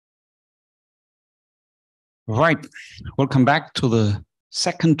Right. Welcome back to the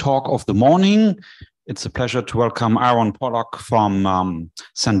second talk of the morning. It's a pleasure to welcome Aaron Pollack from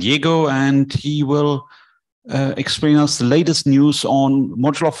San Diego, and he will explain us the latest news on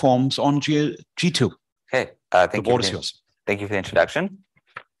modular forms on G2. Okay, The board is yours. Thank you for the introduction.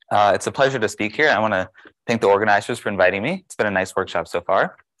 It's a pleasure to speak here. I want to thank the organizers for inviting me. It's been a nice workshop so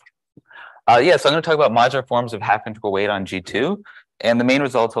far. So I'm going to talk about modular forms of half-integral weight on G2, and the main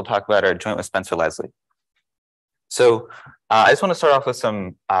results we'll talk about are joint with Spencer-Leslie. So I just want to start off with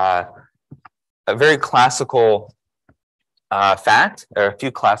some a very classical fact, or a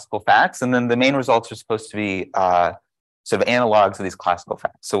few classical facts, and then the main results are supposed to be sort of analogs of these classical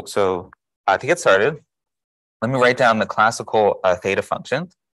facts. So to get started, let me write down the classical theta function.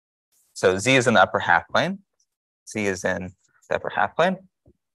 So z is in the upper half plane. Z is in the upper half plane.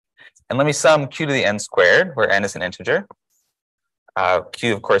 And let me sum q to the n squared, where n is an integer.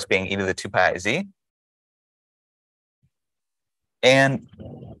 Q, of course, being e to the 2 pi z. And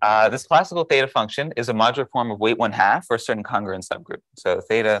this classical theta function is a modular form of weight 1/2 for a certain congruent subgroup. So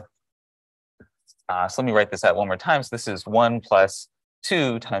theta, so let me write this out one more time. So this is 1 plus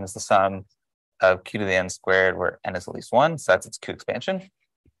 2 times the sum of q to the n squared, where n is at least 1. So that's its q expansion.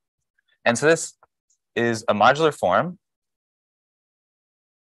 And so this is a modular form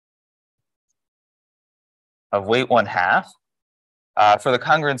of weight 1/2 for the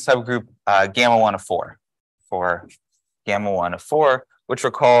congruent subgroup gamma 1 of 4. For gamma 1 of 4, which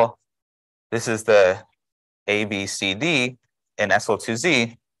recall this is the A, B, C, D in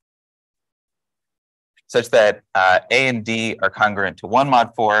SL2Z, such that A and D are congruent to 1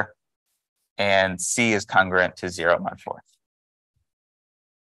 mod 4, and C is congruent to 0 mod 4.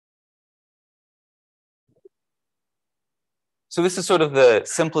 So this is sort of the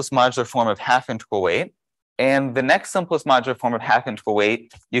simplest modular form of half-integral weight. And the next simplest modular form of half-integral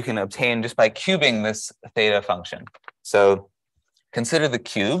weight you can obtain just by cubing this theta function. So consider the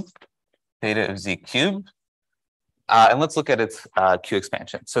cube, theta of z cubed, and let's look at its q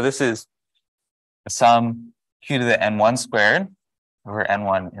expansion. So this is the sum q to the n1 squared over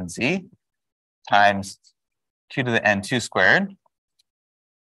n1 in z times q to the n2 squared,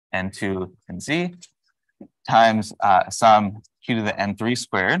 n2 in z, times sum q to the n3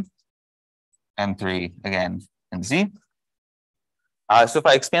 squared, n3 again in z. So if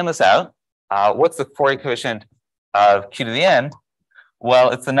I expand this out, what's the Fourier coefficient of q to the n? Well,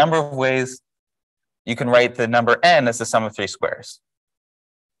 it's the number of ways you can write the number n as the sum of 3 squares.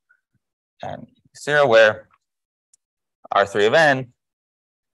 And 0, where R3 of n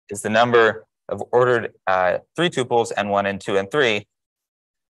is the number of ordered 3 tuples, n1, n2, n3,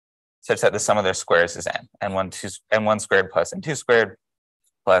 such that the sum of their squares is n. n1 squared plus n2 squared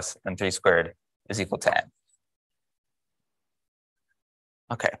plus n3 squared is equal to n.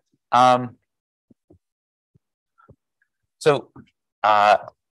 Okay. So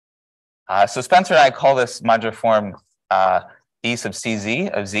Spencer and I call this modular form E sub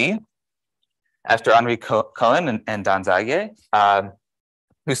CZ of Z, after Henri Cohen and Don Zagier,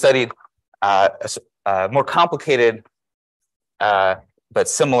 who studied a more complicated but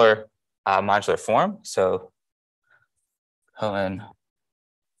similar modular form. So Cohen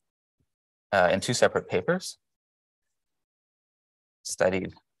in 2 separate papers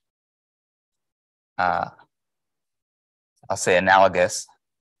studied I'll say analogous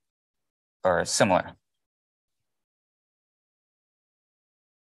or similar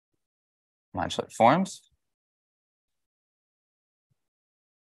modular forms.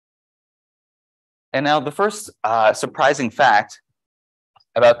 And now the first surprising fact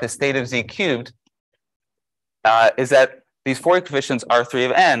about this theta of z cubed is that these Fourier coefficients R3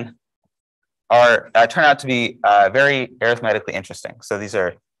 of n turn out to be very arithmetically interesting. So these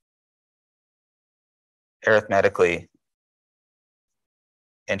are arithmetically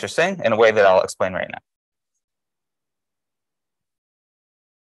interesting in a way that I'll explain right now.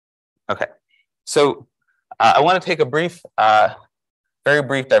 Okay, so I want to take a brief, very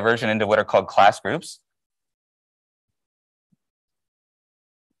brief diversion into what are called class groups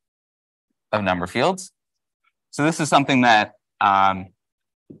of number fields. So this is something that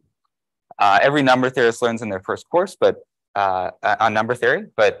every number theorist learns in their first course, but on number theory.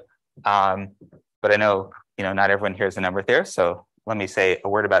 But I know not everyone here is a number theorist, so let me say a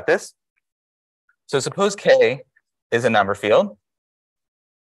word about this. So suppose K is a number field,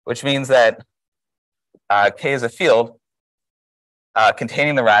 which means that K is a field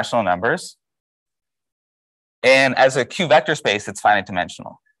containing the rational numbers. And as a Q vector space, it's finite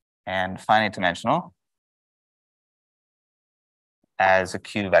dimensional. And finite dimensional as a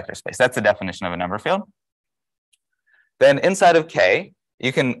Q vector space. That's the definition of a number field. Then inside of K,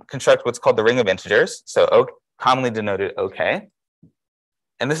 you can construct what's called the ring of integers, so commonly denoted OK.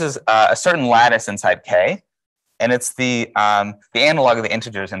 And this is a certain lattice inside K, and it's the analog of the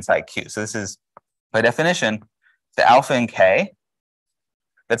integers inside Q. So this is, by definition, the alpha in K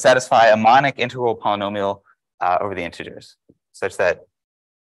that satisfy a monic integral polynomial over the integers, such that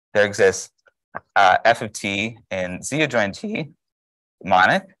there exists f of t in z adjoint t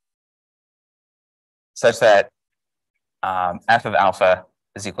monic, such that f of alpha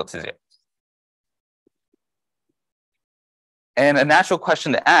is equal to 0. And a natural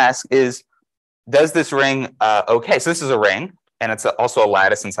question to ask is, does this ring, OK, so this is a ring, and it's also a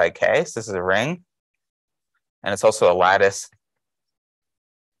lattice inside K. So this is a ring, and it's also a lattice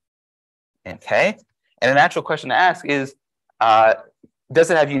in K. And a natural question to ask is, does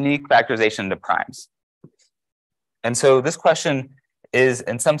it have unique factorization into primes? And so this question is,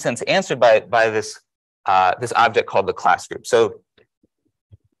 in some sense, answered by this object called the class group. So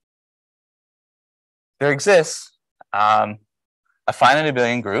there exists a finite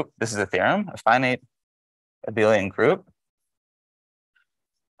abelian group. This is a theorem, a finite abelian group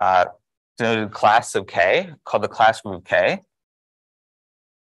denoted class of K, called the class group K.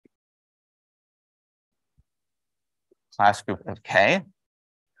 Class group of K,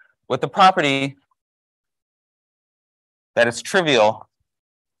 with the property that it's trivial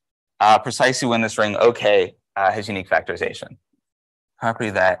precisely when this ring OK has unique factorization. Property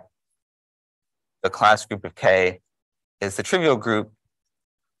that the class group of K is the trivial group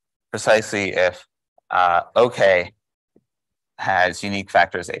precisely if OK has unique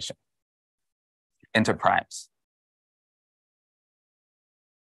factorization into primes.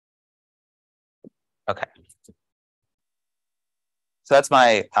 Okay. So that's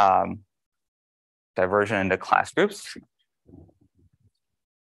my diversion into class groups.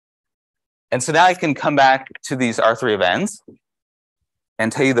 And so now I can come back to these R3 of n's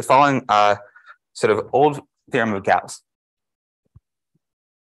and tell you the following sort of old theorem of Gauss.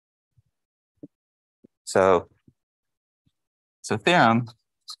 So theorem,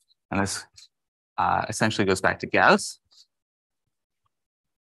 and this essentially goes back to Gauss.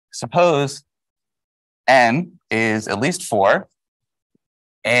 Suppose n is at least 4,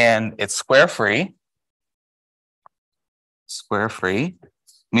 and it's square free,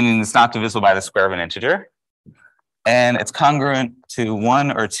 meaning it's not divisible by the square of an integer, and it's congruent to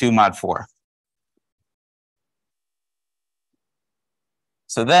 1 or 2 mod 4.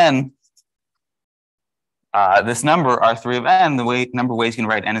 So then this number, R3 of n, the number of ways you can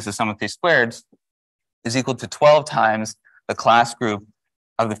write n as the sum of 3 squareds, is equal to 12 times the class group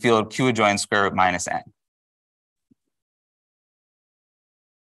of the field Q adjoins square root minus n.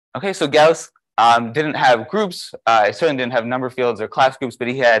 Okay, so Gauss didn't have groups. He certainly didn't have number fields or class groups, but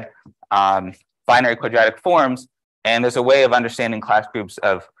he had binary quadratic forms. And there's a way of understanding class groups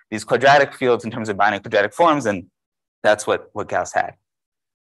of these quadratic fields in terms of binary quadratic forms, and that's what Gauss had.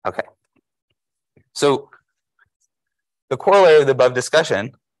 Okay. So the corollary of the above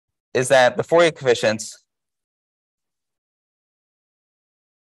discussion is that the Fourier coefficients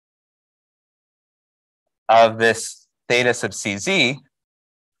of this theta sub cz,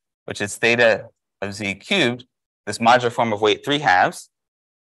 which is theta of z cubed, this modular form of weight 3/2,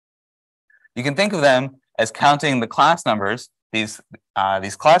 you can think of them as counting the class numbers, these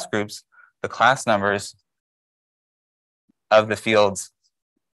class groups, the class numbers of the fields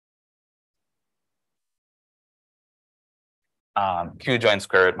Q adjoins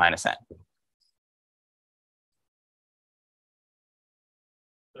square root minus n.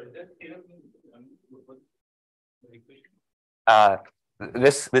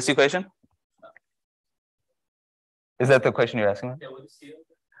 This equation? Is that the question you're asking?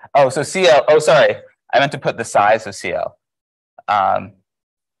 Oh, so CL. Oh, sorry. I meant to put the size of CL.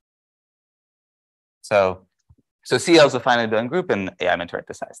 So CL is a finite abelian group, and yeah, I meant to write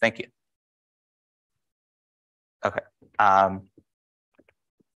the size. Thank you. Okay.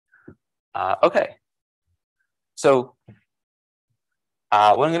 Okay. So what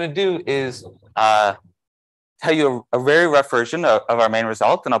I'm going to do is tell you a very rough version of our main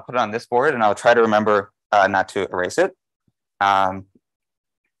result, and I'll put it on this board, and I'll try to remember not to erase it. So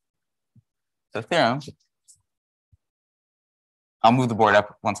theorem. I'll move the board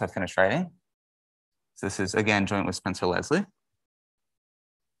up once I finish writing. So this is, again, joint with Spencer-Leslie.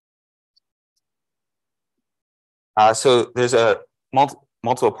 So there's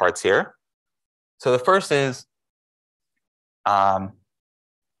multiple parts here. So the first is there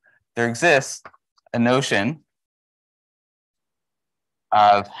exists a notion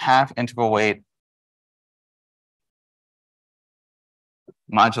of half integral weight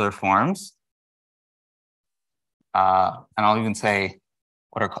modular forms. And I'll even say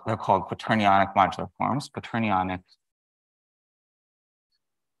they're called quaternionic modular forms. Quaternionic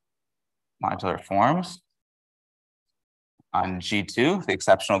modular forms on G2, the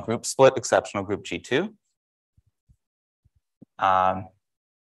exceptional group, split exceptional group G2.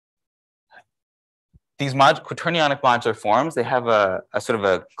 These quaternionic modular forms, they have a sort of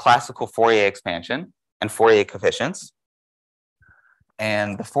a classical Fourier expansion and Fourier coefficients.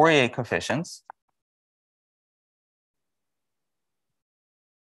 And the Fourier coefficients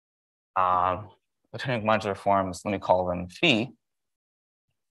quaternionic modular forms, let me call them phi.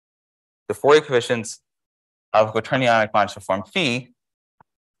 The Fourier coefficients of quaternionic modular form phi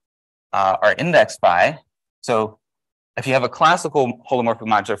are indexed by, so if you have a classical holomorphic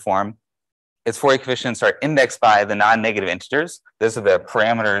modular form, its Fourier coefficients are indexed by the non-negative integers. Those are the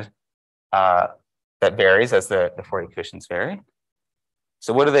parameters that varies as the Fourier coefficients vary.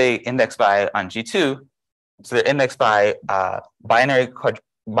 So what are they indexed by on G2? So they're indexed by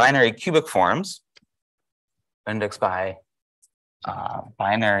binary cubic forms, indexed by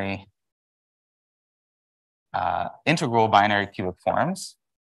integral binary cubic forms.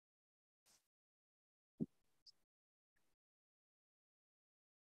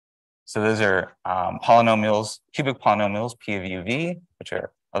 So those are polynomials, cubic polynomials, P of uv, which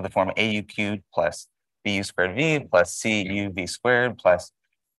are of the form AU cubed plus BU squared V plus CUV squared plus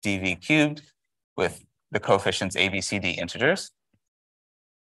DV cubed with the coefficients A, B, C, D integers.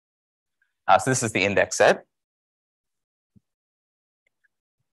 So this is the index set.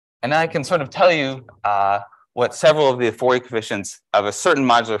 And I can sort of tell you what several of the Fourier coefficients of a certain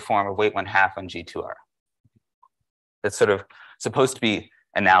modular form of weight 1/2 on G2 are. It's sort of supposed to be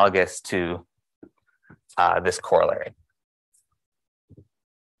analogous to this corollary.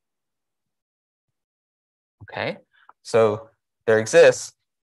 Okay, so there exists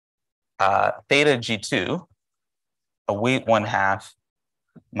theta G2, a weight 1/2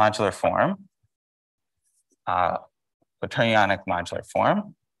 modular form, quaternionic modular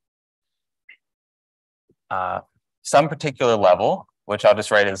form, some particular level, which I'll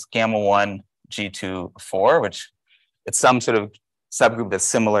just write as gamma 1 G2 4, which it's some sort of subgroup that's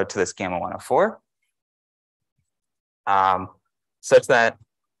similar to this gamma 1 of 4, such that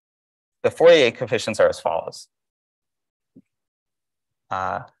the Fourier coefficients are as follows.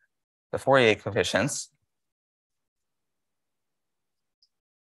 The Fourier coefficients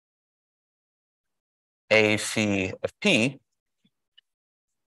A phi of P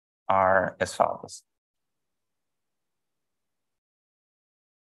are as follows.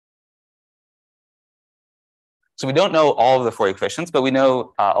 So we don't know all of the Fourier coefficients, but we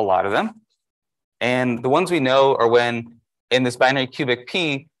know a lot of them. And the ones we know are when in this binary cubic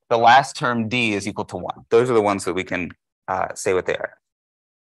P, the last term D is equal to 1. Those are the ones that we can say what they are.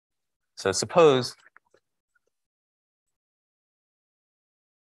 So suppose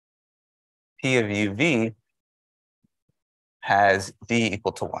P of uv has D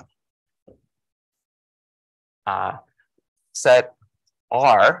equal to 1. Set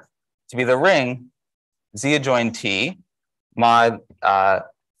R to be the ring Z adjoined T mod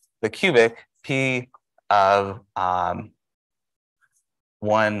the cubic P of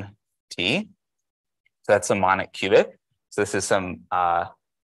 1T. So that's a monic cubic. So this is some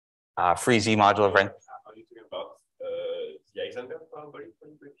free Z module of rank. Are you talking about the Heisenberg parabolic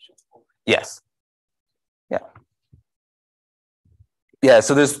coefficient? Yes. Yeah. Yeah,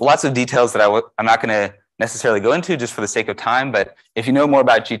 so there's lots of details that I'm not going to necessarily go into just for the sake of time, but if you know more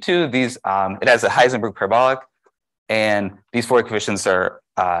about G2, these it has a Heisenberg parabolic, and these Fourier coefficients are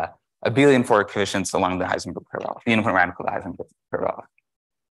abelian Fourier coefficients along the Heisenberg parabolic, the uniform radical of the Heisenberg parabolic.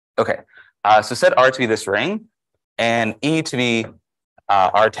 Okay, so set R to be this ring, and E to be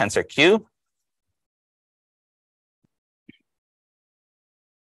R tensor Q.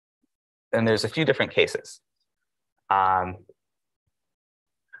 And there's a few different cases.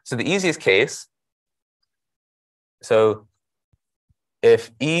 So the easiest case, so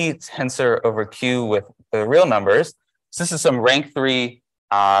if E tensor over Q with the real numbers, so this is some rank 3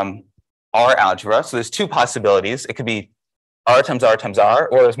 R algebra. So there's two possibilities. It could be R times R times R,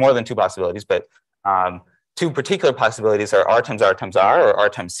 or there's more than two possibilities, but two particular possibilities are R times R times R or R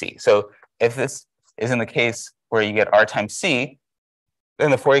times C. So if this is in the case where you get R times C,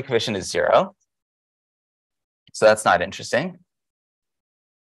 then the Fourier coefficient is 0. So that's not interesting.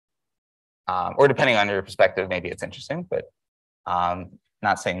 Or depending on your perspective, maybe it's interesting, but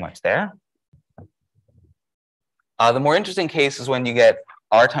not saying much there. The more interesting case is when you get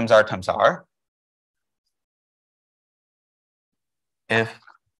R times R times R. If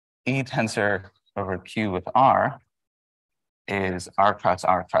E tensor over Q with R is R cross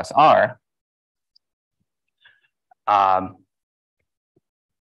R cross R,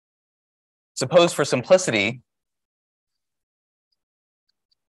 suppose for simplicity,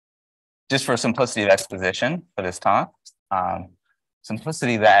 just for simplicity of exposition for this talk,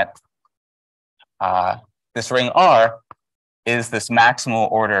 simplicity that this ring R is this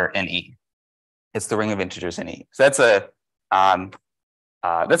maximal order in E. It's the ring of integers in E. So that's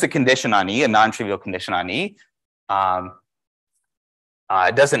a condition on E, a non-trivial condition on E.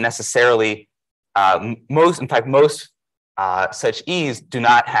 It doesn't necessarily, most such E's do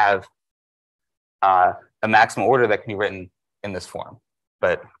not have a maximal order that can be written in this form.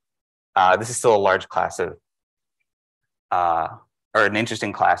 But this is still a large class of, or an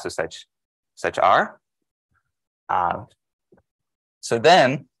interesting class of such R. So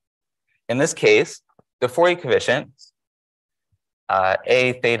then, in this case, the Fourier coefficient,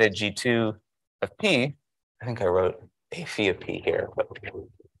 A theta G2 of P, I think I wrote A phi of P here, but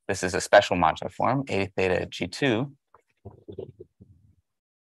this is a special modular form, A theta G2.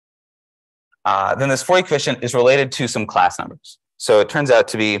 Then this Fourier coefficient is related to some class numbers. So it turns out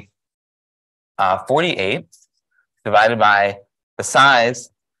to be 48 divided by the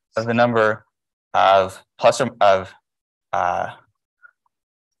size of the number of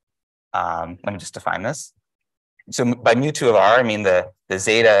let me just define this. So by mu2 of R, I mean the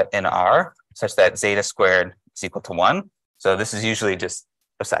zeta in R, such that zeta squared is equal to 1. So this is usually just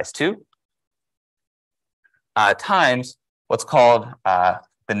of size 2, times what's called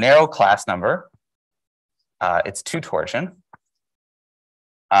the narrow class number. It's 2 torsion.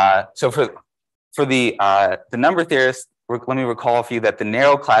 So for the number theorists, let me recall for you that the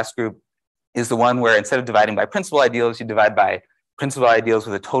narrow class group is the one where instead of dividing by principal ideals, you divide by principal ideals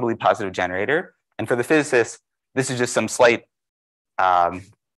with a totally positive generator. And for the physicists, this is just some slight, you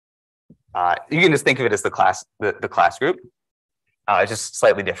can just think of it as the class group. It's just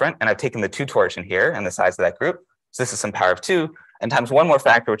slightly different. And I've taken the 2 torsion here and the size of that group. So this is some power of 2 and times one more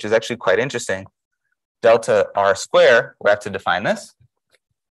factor, which is actually quite interesting. Delta R square, we have to define this.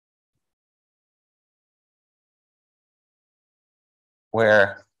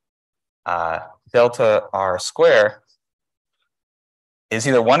 Where delta R square is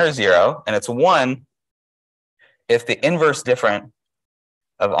either 1 or 0, and it's 1 if the inverse different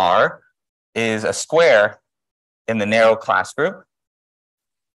of R is a square in the narrow class group,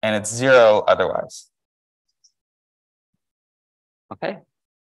 and it's 0 otherwise. Okay.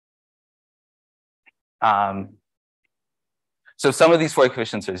 So some of these Fourier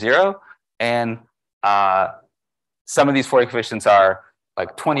coefficients are 0, and some of these Fourier coefficients are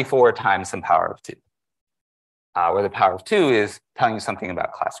like 24 times some power of 2, where the power of 2 is telling you something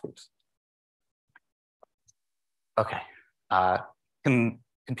about class groups. Okay. Can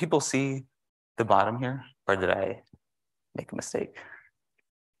people see the bottom here, or did I make a mistake?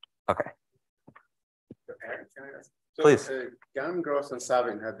 Okay. So, please. Gam, Gross, and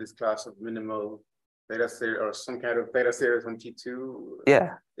Sabin had this class of minimal data series or some kind of data series on G2.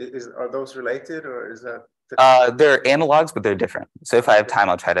 Yeah. Are those related, or is that? They're analogs, but they're different. So if I have time,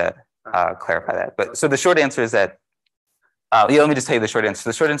 I'll try to clarify that. But so the short answer is that, let me just tell you the short answer.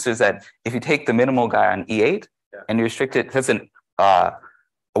 The short answer is that if you take the minimal guy on E8 and you restrict it, that's a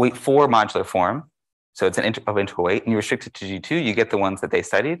weight 4 modular form. So it's an integral weight, and you restrict it to G2, you get the ones that they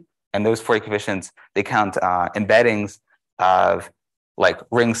studied. And those Fourier coefficients, they count embeddings of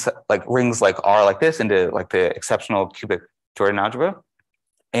rings like R like this into like the exceptional cubic Jordan algebra.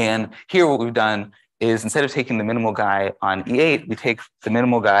 And here what we've done is instead of taking the minimal guy on E8, we take the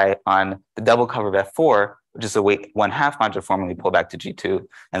minimal guy on the double cover of F4, which is a weight 1/2 modular form, and we pull back to G2,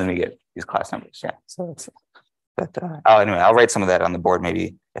 and then we get these class numbers. Yeah. So it's, but anyway, I'll write some of that on the board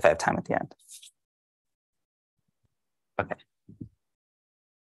maybe if I have time at the end. Okay.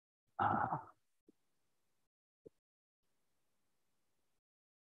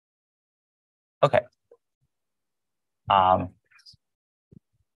 Okay.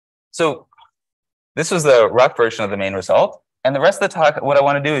 So this was the rough version of the main result. And the rest of the talk, what I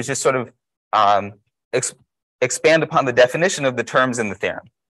want to do is just sort of expand upon the definition of the terms in the theorem.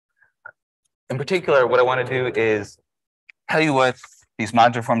 In particular, what I want to do is tell you what these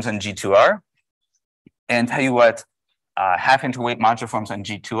modular forms on G2 are, and tell you what half interweight modular forms on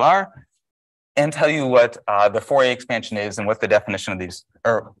G2 are, and tell you what the Fourier expansion is and what the definition of these,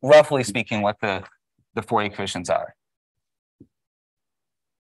 or roughly speaking, what the Fourier coefficients are.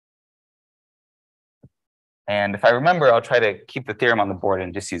 And if I remember, I'll try to keep the theorem on the board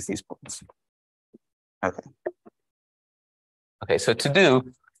and just use these points. Okay. Okay, so to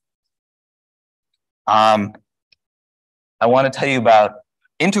do, I want to tell you about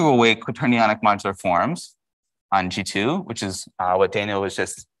integral weight quaternionic modular forms on G2, which is what Daniel was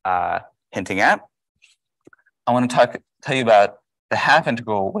just hinting at. I want to tell you about the half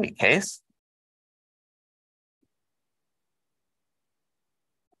integral weight case,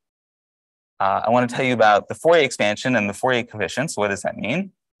 I want to tell you about the Fourier expansion and the Fourier coefficients. What does that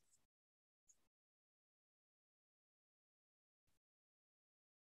mean?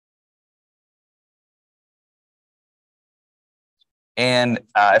 And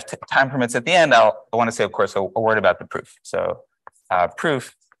if time permits at the end, I want to say, of course, a word about the proof. So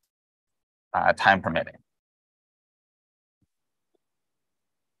proof, time permitting.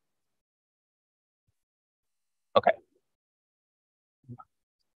 Okay.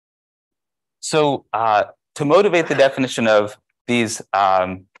 So to motivate the definition of these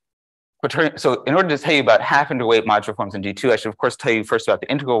so in order to tell you about half-integral weight modular forms in G2, I should of course tell you first about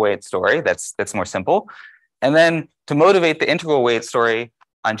the integral weight story. That's more simple. And then to motivate the integral weight story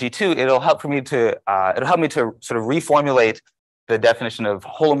on G2, it'll help me to sort of reformulate the definition of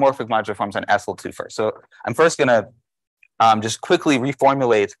holomorphic modular forms on SL2 first. So I'm first going to just quickly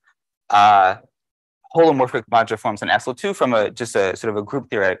reformulate holomorphic modular forms on SL2 from just a sort of a group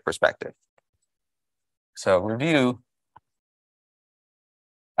theoretic perspective. So review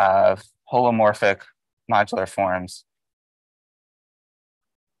of holomorphic modular forms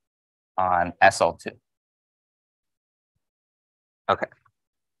on SL2. Okay,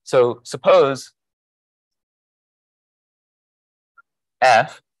 so suppose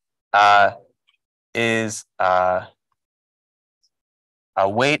F is a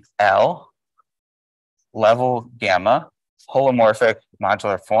weight L, level gamma, holomorphic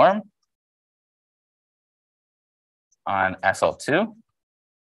modular form on SL2.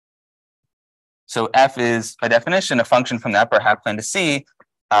 So F is, by definition, a function from the upper half plane to C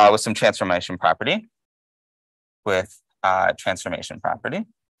with some transformation property,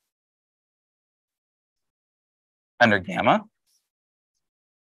 under gamma.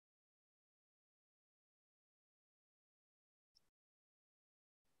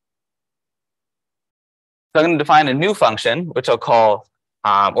 So I'm going to define a new function, which I'll call,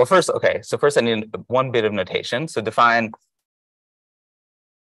 well, first I need one bit of notation. So define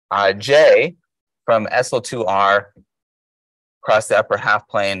J from SL2R across the upper half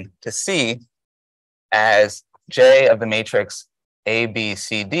plane to C as J of the matrix A, B,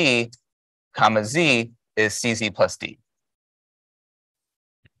 C, D, comma Z is CZ plus D.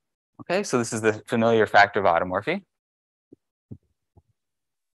 Okay, so this is the familiar factor of automorphy.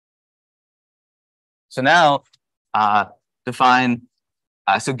 So now define,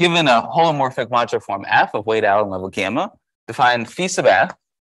 so given a holomorphic modular form F of weight L and level gamma, define phi sub F,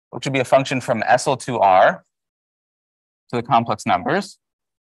 which would be a function from SL2R to the complex numbers,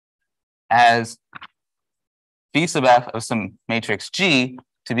 as phi sub F of some matrix G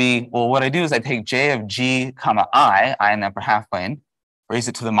to be, well, what I do is I take J of G comma I in the upper half plane, raise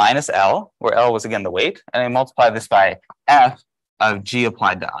it to the minus L, where L was again the weight, and I multiply this by F of G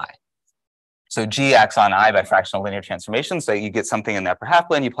applied to I. So G acts on I by fractional linear transformation. So you get something in the upper half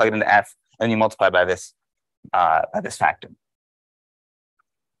plane, you plug it into F, and you multiply by this factor.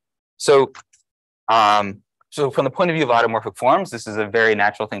 So, so from the point of view of automorphic forms, this is a very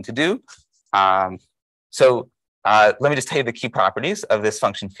natural thing to do. Let me just tell you the key properties of this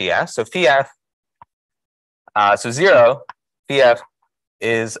function phi f. So phi f, so 0, phi f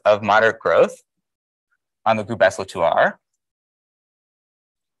is of moderate growth on the group SL2R.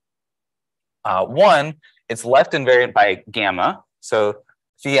 1, it's left invariant by gamma. So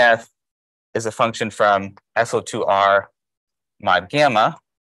phi f is a function from SL2R mod gamma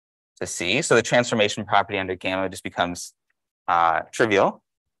to C. So the transformation property under gamma just becomes trivial.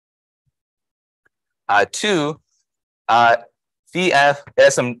 2, phi f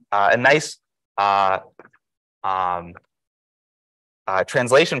has some a nice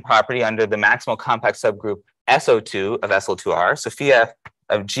translation property under the maximal compact subgroup SO2 of SL2R. So phi f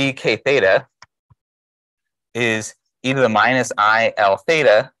of G K theta is e to the minus I L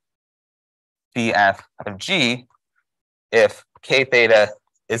theta phi f of G if K theta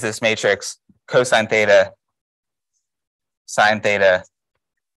is this matrix cosine theta, sine theta,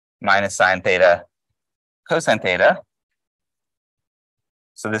 minus sine theta, cosine theta.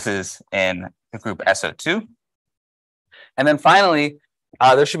 So this is in the group SO2. And then finally,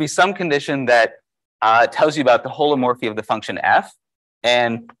 there should be some condition that tells you about the holomorphy of the function f.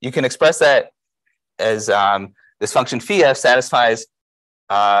 And you can express that as this function phi f satisfies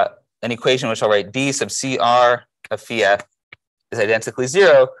an equation which I'll write d sub CR of phi f is identically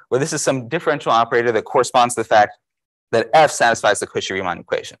 0, where this is some differential operator that corresponds to the fact that f satisfies the Cauchy-Riemann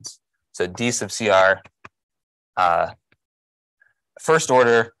equations. So d sub CR, first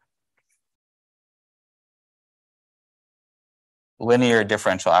order linear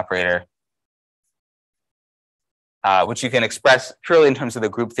differential operator, which you can express purely in terms of the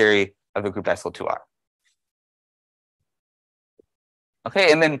group theory of the group SL2R.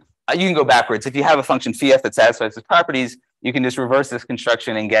 Okay, and then you can go backwards. If you have a function phi f that satisfies its properties, you can just reverse this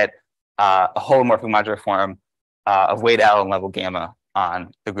construction and get a holomorphic modular form of weight L and level gamma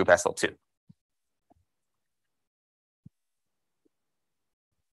on the group SL2.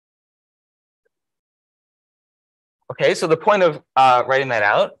 Okay, so the point of writing that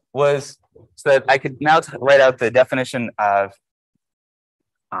out was so that I could now write out the definition of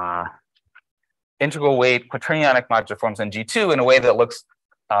integral weight quaternionic modular forms on G2 in a way that looks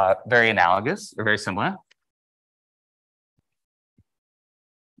very analogous or very similar.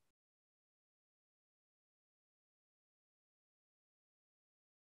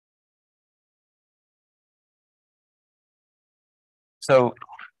 So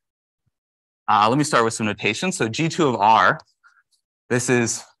let me start with some notation. So G2 of R, this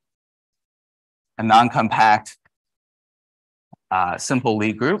is a non-compact simple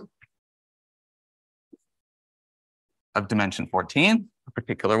Lie group of dimension 14, a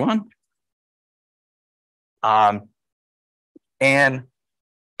particular one. And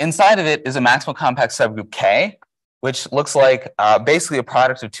inside of it is a maximal compact subgroup K, which looks like basically a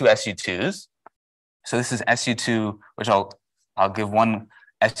product of two SU2s. So this is SU2, which I'll give one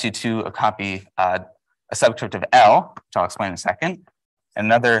SU2 a copy, a subscript of L, which I'll explain in a second.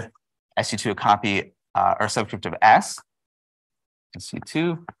 Another SU2 a copy or subscript of S,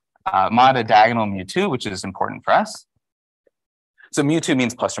 SU2, mod a diagonal mu2, which is important for us. So mu2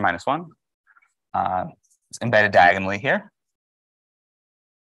 means plus or minus 1. It's embedded diagonally here.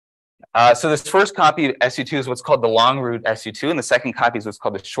 So this first copy of SU2 is what's called the long root SU2, and the second copy is what's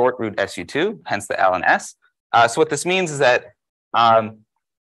called the short root SU2, hence the L and S. So what this means is that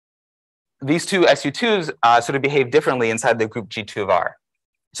these two SU2s sort of behave differently inside the group G2 of R.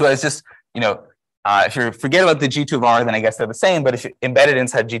 So it's just, if you forget about the G2 of R, then I guess they're the same, but if you're embedded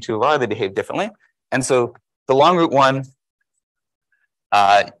inside G2 of R, they behave differently. And so the long root one,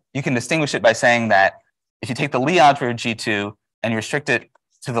 you can distinguish it by saying that if you take the Lie algebra of G2 and you restrict it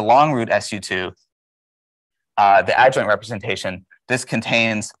to the long root SU2, the adjoint representation, this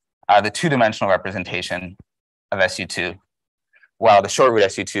contains the two-dimensional representation of SU2, while the short root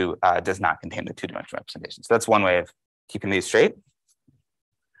SU2 does not contain the two-dimensional representation. So that's one way of keeping these straight.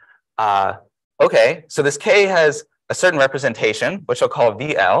 Okay, so this K has a certain representation, which I'll call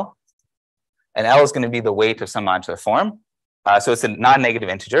VL, and L is going to be the weight of some modular form. So it's a non-negative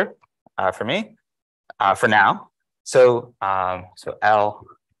integer for me, for now. So, so L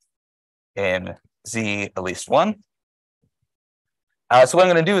in Z at least 1. So what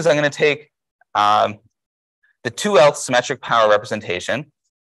I'm going to do is I'm going to take the 2L symmetric power representation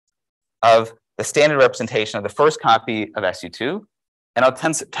of the standard representation of the first copy of SU2, and I'll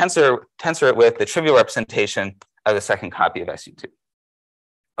tensor it with the trivial representation of the second copy of SU2.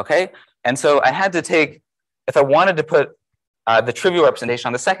 Okay, and so I had to take, if I wanted to put the trivial representation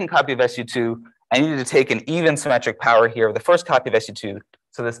on the second copy of SU2, I needed to take an even symmetric power here of the first copy of SU2,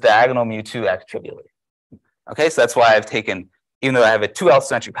 so this diagonal mu2 acts trivially. Okay, so that's why I've taken, even though I have a 2L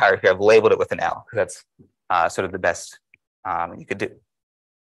symmetric power here, I've labeled it with an L, because that's sort of the best you could do.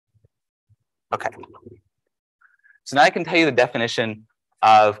 Okay. So now I can tell you the definition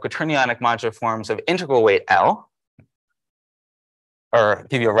of quaternionic modular forms of integral weight L, or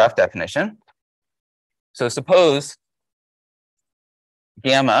give you a rough definition. So suppose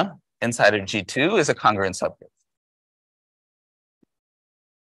gamma inside of G2 is a congruent subgroup.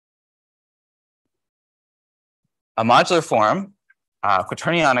 A modular form,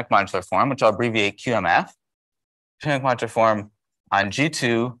 quaternionic modular form, which I'll abbreviate QMF, quaternionic modular form on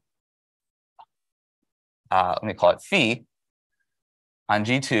G2, let me call it phi, on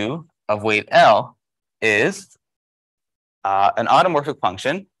G2 of weight L is an automorphic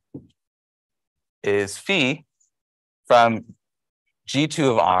function, is phi from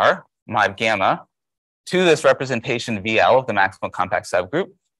G2 of R, mod gamma, to this representation VL of the maximal compact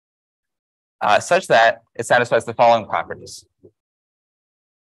subgroup, such that it satisfies the following properties.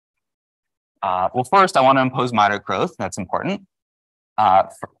 Well, first, I want to impose moderate growth. That's important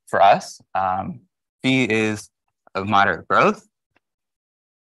for us. Phi is of moderate growth.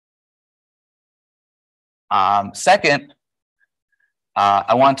 Second,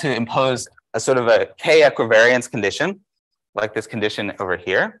 I want to impose a sort of a K equivariance condition, like this condition over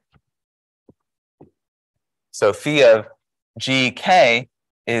here. So phi of GK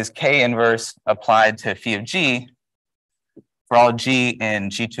is K inverse applied to phi of G for all G in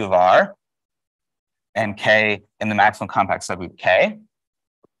G2 of R and K in the maximum compact subgroup K.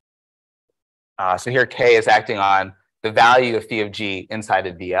 So here K is acting on the value of phi of G inside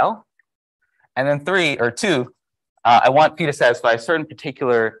of VL. And then two, I want phi to satisfy a certain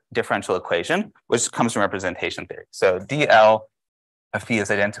particular differential equation, which comes from representation theory. So DL of phi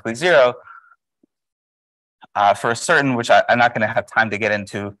is identically 0 for a certain, which I'm not going to have time to get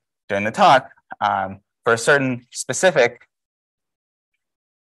into during the talk, for a certain specific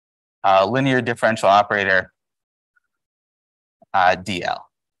linear differential operator DL,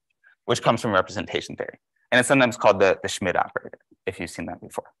 which comes from representation theory. And it's sometimes called the Schmidt operator, if you've seen that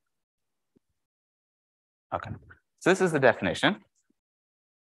before. Okay, so this is the definition.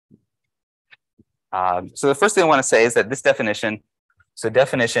 So the first thing I want to say is that this definition, so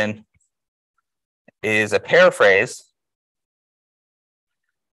definition is a paraphrase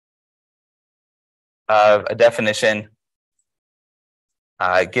of a definition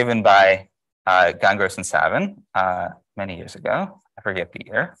given by Gangros and Savin many years ago. I forget the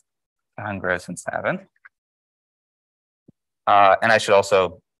year. Gangros and Savin. And I should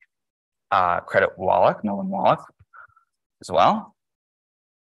also credit Pollack, Nolan Pollack, as well.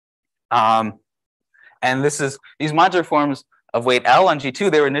 And this is these modular forms of weight L on G2.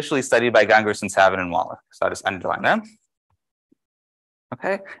 They were initially studied by Gangros and Savin and Pollack. So I'll just underline them.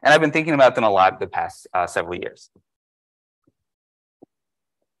 Okay, and I've been thinking about them a lot the past several years.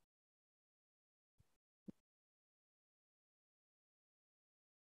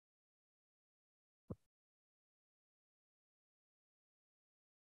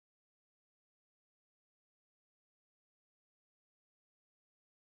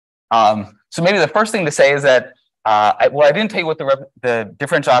 So maybe the first thing to say is that, I didn't tell you what the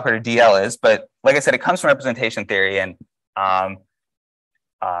differential operator DL is, but like I said, it comes from representation theory. And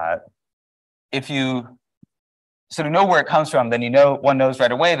if you sort of know where it comes from, then one knows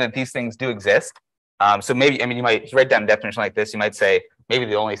right away that these things do exist. So maybe, I mean, you might write down a definition like this. You might say maybe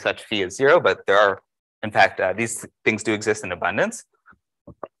the only such phi is 0, but there are, in fact, these things do exist in abundance.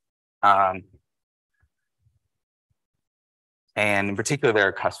 And in particular, there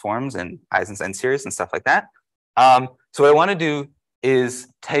are Cuss forms and Eisenstein series and stuff like that. So what I want to do is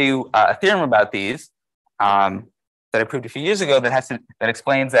tell you a theorem about these that I proved a few years ago that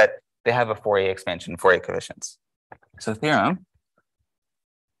explains that they have a Fourier expansion, Fourier coefficients. So theorem.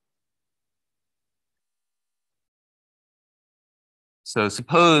 So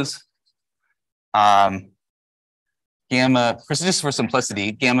suppose gamma, just for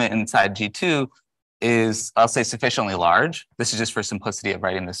simplicity, gamma inside G2 is, I'll say, sufficiently large. This is just for simplicity of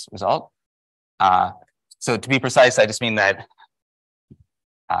writing this result. So to be precise, I just mean that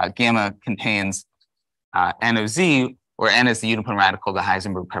gamma contains n of z, where n is the uniform radical of the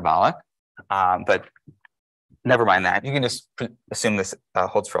Heisenberg parabolic. But never mind that. You can just assume this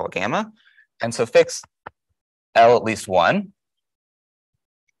holds for all gamma. And so fix L at least 1.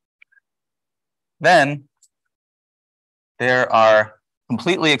 Then there are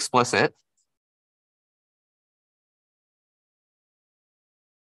completely explicit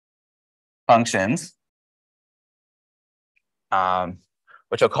functions,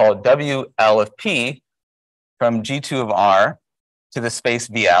 which I'll call WL of P from G2 of R to the space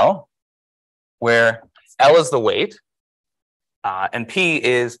VL, where L is the weight, and P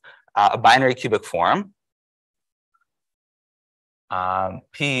is a binary cubic form.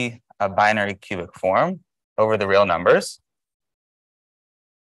 P, a binary cubic form over the real numbers,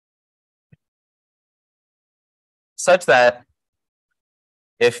 such that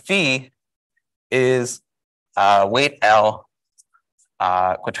if phi is weight L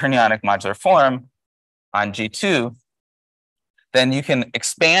quaternionic modular form on G2, then you can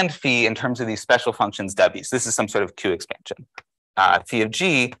expand phi in terms of these special functions W's. This is some sort of Q expansion. Phi of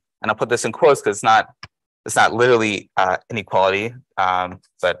G, and I'll put this in quotes because it's not literally an equality,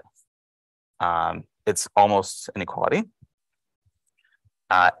 but it's almost an equality.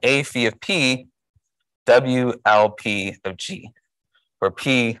 A phi of P, WLP of G, where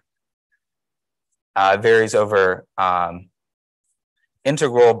P varies over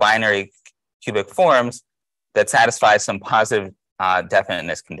integral binary cubic forms that satisfy some positive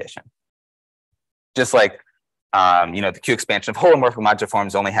definiteness condition. Just like the Q expansion of holomorphic modular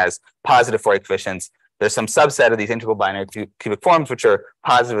forms only has positive Fourier coefficients. There's some subset of these integral binary cubic forms which are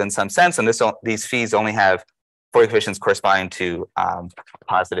positive in some sense, and these phis only have Fourier coefficients corresponding to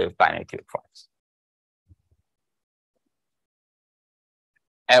positive binary cubic forms.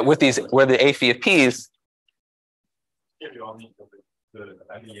 And with these, where the A phi of P's,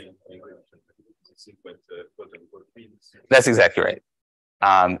 that's exactly right.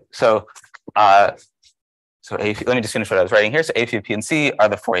 So A phi, let me just finish what I was writing here. So A phi of P and C are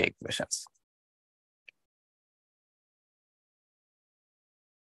the Fourier coefficients.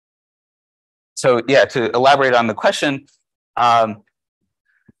 So yeah, to elaborate on the question,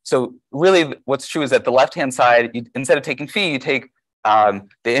 so really what's true is that the left-hand side, instead of taking phi, you take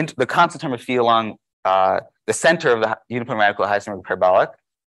the constant term of phi along the center of the uniform radical Heisenberg parabolic,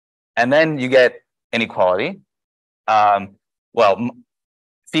 and then you get inequality. Well,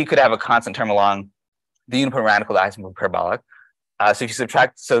 phi could have a constant term along the uniform radical of the Heisenberg parabolic. So if you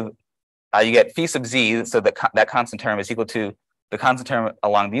subtract, so you get phi sub z, so that constant term is equal to the constant term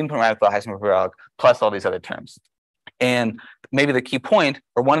along the uniform radical of the Heisenberg parabolic plus all these other terms. And maybe the key point,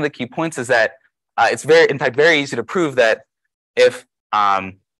 or one of the key points, is that it's in fact, very easy to prove that if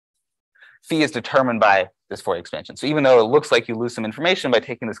phi is determined by this Fourier expansion. So even though it looks like you lose some information by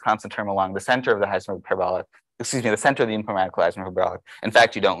taking this constant term along the center of the Heisenberg parabolic, excuse me, the center of the uniform radical Heisenberg parabolic, in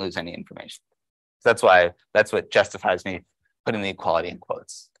fact, you don't lose any information. So that's what justifies me putting the equality in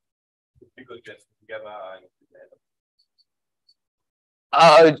quotes. Because just gamma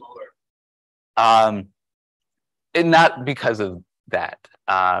not because of that.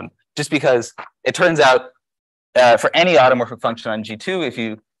 Just because it turns out for any automorphic function on G2, if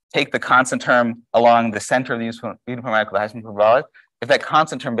you take the constant term along the center of the uniform radical of the Heisenberg parabolic, if that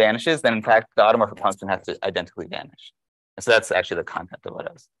constant term vanishes, then in fact the automorphic function has to identically vanish. And so that's actually the content of what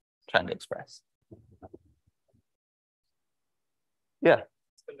I was trying to express. Yeah.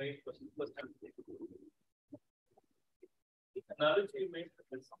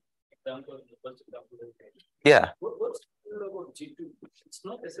 Yeah. What's about G2? It's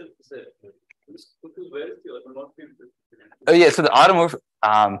not SL. Where is the automorphic? Oh yeah. So the automorphic.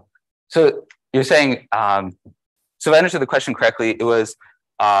 So you're saying. So if I understood the question correctly, it was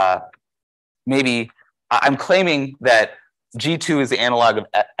maybe I'm claiming that G2 is the analog of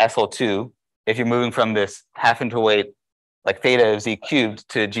SL2 if you're moving from this half integral weight like theta of z cubed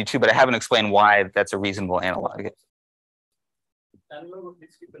to G2, but I haven't explained why that's a reasonable analog. Analog of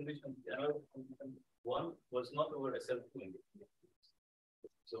these two conditions, analog of condition 1 was not over SL2.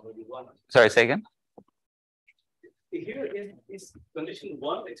 So maybe 1. Sorry, say again. Here is condition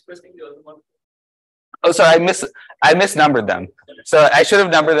 1 expressing the automorphic. Oh, sorry, I misnumbered them. So I should have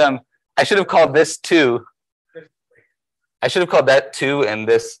numbered them. I should have called this 2. I should have called that 2 and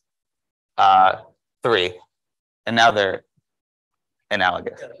this 3. And now they're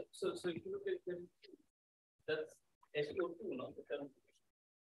analogous. Yeah, so if you look at them, that's SO2, no?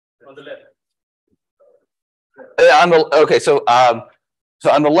 On the left. Okay, so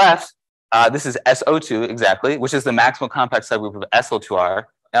on the left, this is SO2 exactly, which is the maximal compact subgroup of SL2R.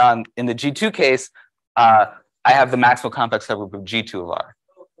 And in the G2 case, I have the maximal compact subgroup of G2 of R.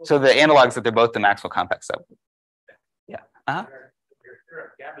 So the analog is that they're both the maximal compact subgroup. Yeah.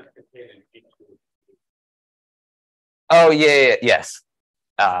 Oh yeah, yes.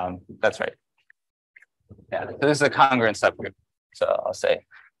 That's right. Yeah. So this is a congruent subgroup. So I'll say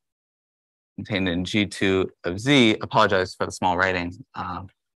contained in G2 of Z. Apologize for the small writing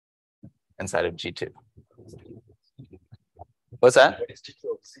inside of G2. What's that?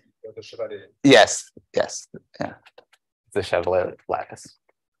 Yes. Yes. Yeah. The Chevalier lattice.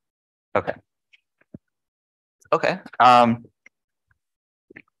 Okay. Okay.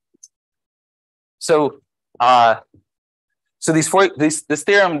 So this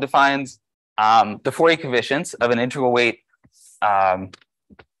theorem defines the Fourier coefficients of an integral weight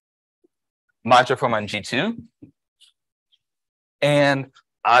modular form on G2, and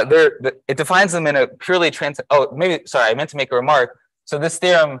it defines them in a purely I meant to make a remark. So this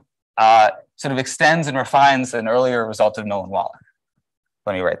theorem sort of extends and refines an earlier result of Nolan-Wallach.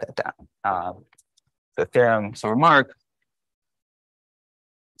 Let me write that down. The theorem. So remark.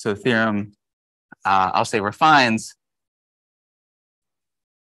 So theorem. I'll say refines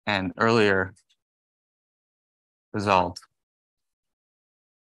an earlier result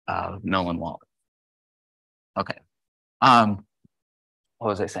of Nolan-Wallach. Okay. What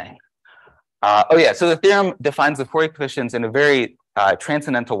was I saying? Oh yeah. So the theorem defines the Fourier coefficients in a very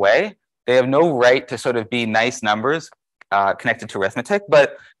transcendental way. They have no right to sort of be nice numbers connected to arithmetic,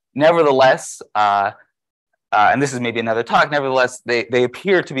 but nevertheless, and this is maybe another talk, nevertheless, they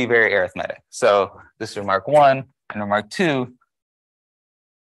appear to be very arithmetic. So this is remark 1 and remark 2.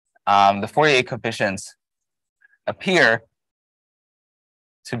 The Fourier coefficients appear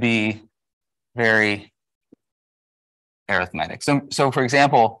to be very arithmetic. So for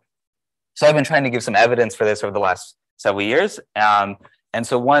example, I've been trying to give some evidence for this over the last several years. And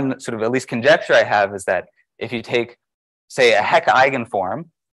so one sort of at least conjecture I have is that if you take, say, a Hecke eigenform,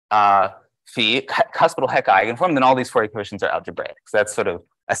 phi, cuspidal Hecke eigenform, then all these Fourier coefficients are algebraic. So that's sort of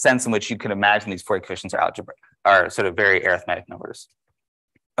a sense in which you can imagine these Fourier coefficients are sort of very arithmetic numbers.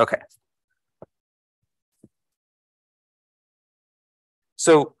 Okay.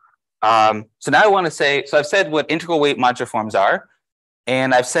 So now I want to say, so I've said what integral weight modular forms are,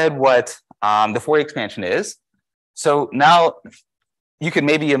 and I've said what the Fourier expansion is. So now you could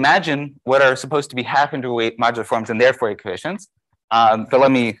maybe imagine what are supposed to be half-integral weight modular forms and their Fourier coefficients. But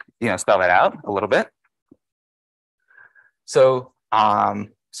let me spell that out a little bit. So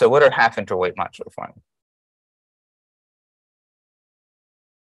what are half-integral weight modular forms?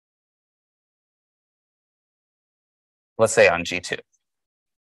 Let's say on G2.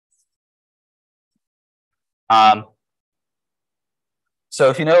 So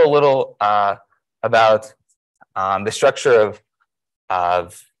if you know a little about the structure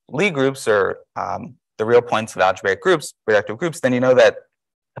of Lie groups or the real points of algebraic groups, reductive groups, then you know that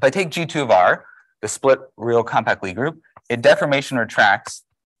if I take G2 of R, the split real compact Lie group, it deformation retracts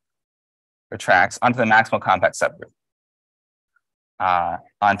onto the maximal compact subgroup,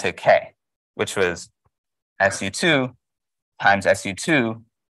 onto K, which was SU2 times SU2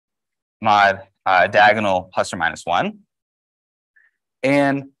 mod diagonal plus or minus 1.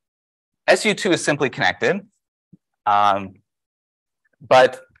 And SU2 is simply connected.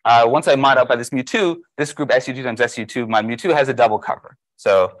 But once I mod out by this mu2, this group SU2 times SU2 mod mu2 has a double cover.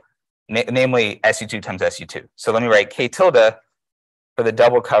 So namely SU2 times SU2. So let me write K tilde for the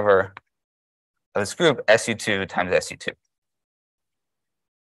double cover of this group SU2 times SU2.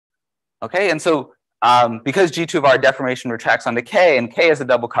 Okay, and so because G2 of R deformation retracts onto K and K has a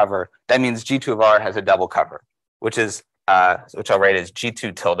double cover, that means G2 of R has a double cover, which I'll write as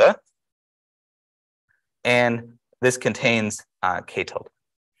G2 tilde. And this contains K tilde.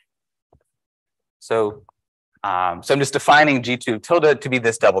 So I'm just defining G2 tilde to be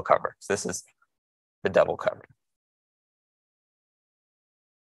this double cover. So this is the double cover.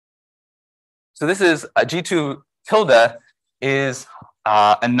 So this is G2 tilde is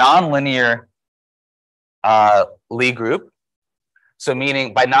a nonlinear Lie group. So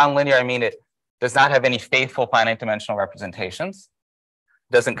meaning by nonlinear, I mean it does not have any faithful finite dimensional representations.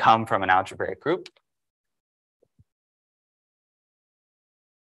 Doesn't come from an algebraic group.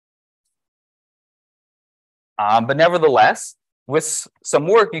 But nevertheless, with some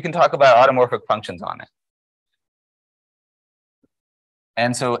work, you can talk about automorphic functions on it.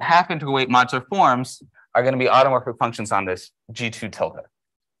 And so half-integral weight modular forms are going to be automorphic functions on this G2 tilde.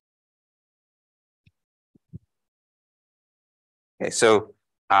 Okay, so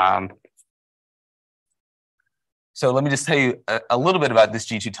let me just tell you a little bit about this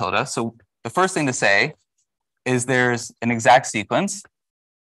G2 tilde. So the first thing to say is there's an exact sequence.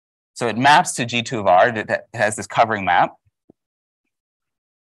 So it maps to G2 of R that has this covering map.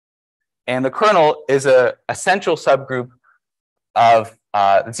 And the kernel is a central subgroup of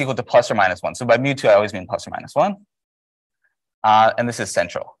that's equal to plus or minus 1. So by mu2, I always mean plus or minus 1. And this is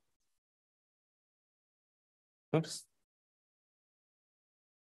central. Oops.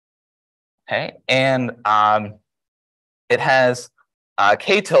 Okay, and it has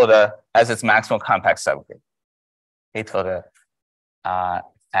K tilde as its maximal compact subgroup. K tilde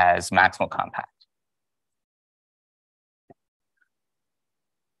as maximal compact.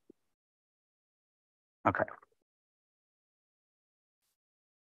 Okay.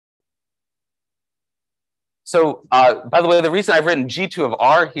 So by the way, the reason I've written G2 of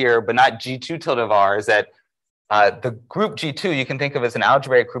R here, but not G2 tilde of R, is that the group G2 you can think of as an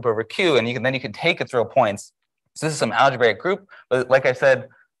algebraic group over Q, and then you can take its real points. So this is some algebraic group, but like I said,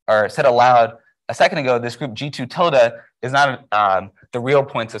 or said aloud a second ago, this group G2 tilde is not the real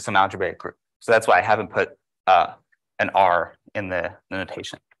points of some algebraic group. So that's why I haven't put an R in the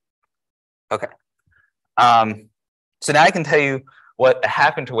notation. Okay. So now I can tell you what a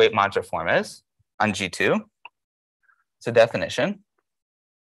half-integral weight modular form is on G2. So definition.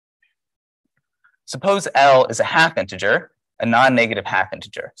 Suppose L is a half integer, a non-negative half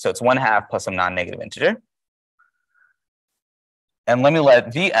integer. So it's 1/2 plus some non-negative integer. And let me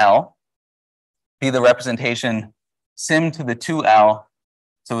let VL be the representation sim to the 2L.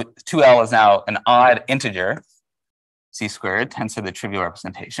 So 2L is now an odd integer, c squared tends to the trivial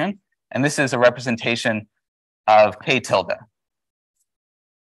representation. And this is a representation of K tilde.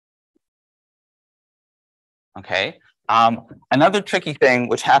 Okay. Another tricky thing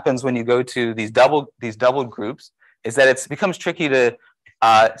which happens when you go to these doubled groups is that it becomes tricky to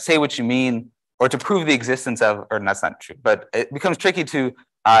say what you mean or to prove the existence of, or that's not true, but it becomes tricky to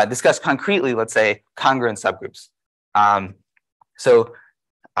discuss concretely, let's say, congruent subgroups.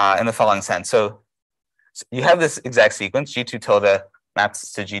 In the following sense. So you have this exact sequence, G2 tilde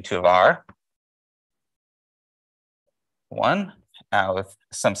maps to G2 of R. 1 with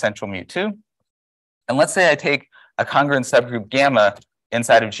some central mu2. And let's say I take a congruent subgroup gamma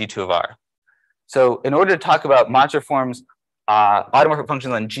inside of G2 of R. So in order to talk about modular forms, automorphic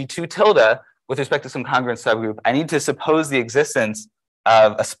functions on G2 tilde with respect to some congruent subgroup, I need to suppose the existence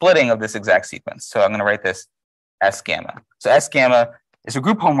of a splitting of this exact sequence. So I'm going to write this S gamma. So S gamma is a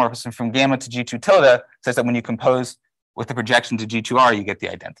group homomorphism from gamma to G2 tilde, such that when you compose with the projection to G2R, you get the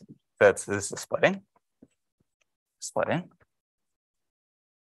identity. So this is splitting.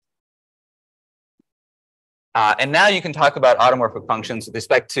 And now you can talk about automorphic functions with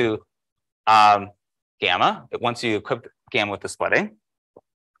respect to gamma, once you equip gamma with the splitting.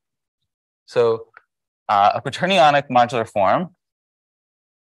 So a quaternionic modular form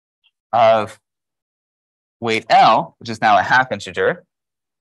of weight L, which is now a half integer,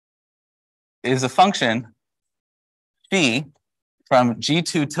 is a function phi from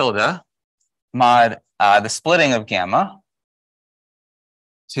G2 tilde mod the splitting of gamma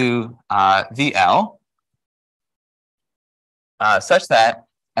to VL such that,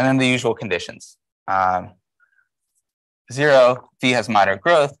 and then the usual conditions. 0, phi has moderate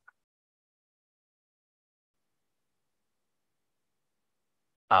growth.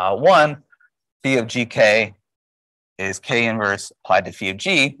 1, phi of GK is K inverse applied to phi of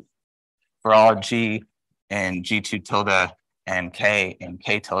G for all G in G2 tilde and K in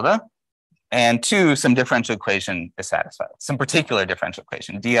K tilde. And 2, some differential equation is satisfied. Some particular differential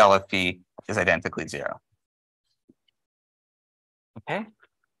equation, dl of phi is identically 0. Okay.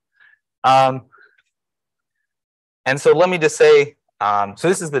 And so let me just say, so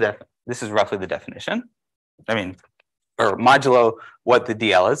this is roughly the definition. I mean, or modulo what the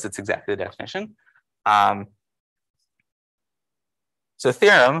DL is, it's exactly the definition. So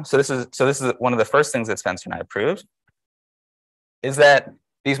theorem, so this is one of the first things that Spencer and I proved, is that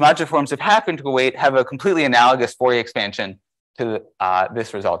these modular forms of half integral weight have a completely analogous Fourier expansion to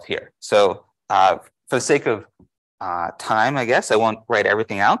this result here. So for the sake of time, I guess I won't write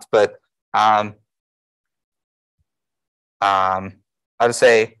everything out, but I would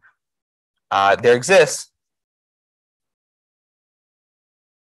say there exists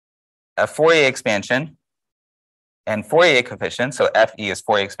a Fourier expansion and Fourier coefficient, so Fe is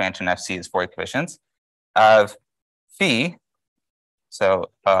Fourier expansion, Fc is Fourier coefficients, of phi,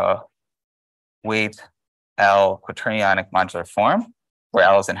 so weight L quaternionic modular form, where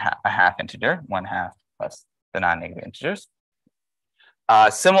L is a half integer, 1/2 plus the non-negative integers.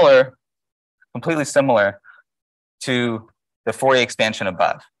 Completely similar to the Fourier expansion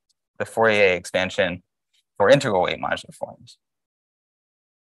above, the Fourier expansion for integral weight modular forms.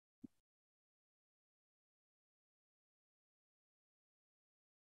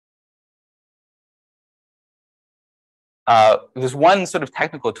 There's one sort of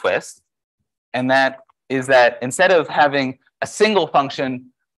technical twist, and that is that instead of having a single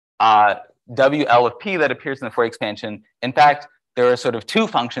function, WL of P, that appears in the Fourier expansion, in fact, there are sort of 2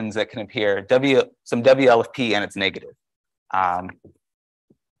 functions that can appear, some WL of P and its negative. Integral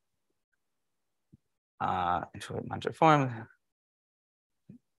modular form.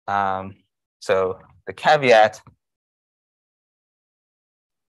 So the caveat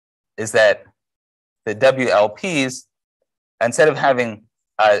is that the WLPs, instead of having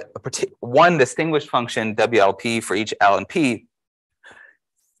one distinguished function WLP for each L and P,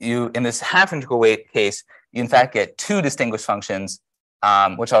 you, in this half integral weight case, you in fact get 2 distinguished functions,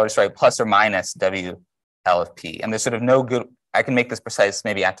 which I'll just write plus or minus WL of P. And there's sort of no good, I can make this precise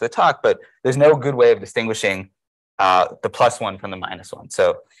maybe after the talk, but there's no good way of distinguishing the +1 from the -1.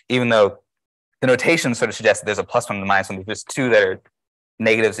 So even though the notation sort of suggests that there's a +1 and a -1, there's just 2 that are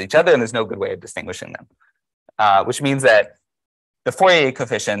negatives of each other, and there's no good way of distinguishing them. Which means that the Fourier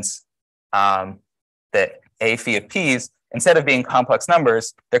coefficients, that A phi of P's, instead of being complex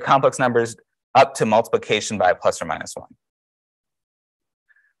numbers, they're complex numbers up to multiplication by plus or minus 1.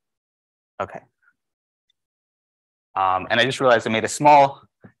 Okay. And I just realized I made a small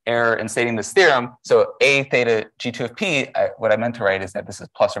error in stating this theorem. So A theta G2 of P, what I meant to write is that this is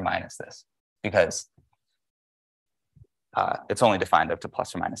plus or minus this, because it's only defined up to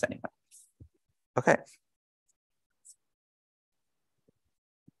plus or minus anyway. Okay.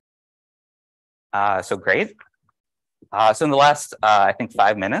 So great. So in the last, I think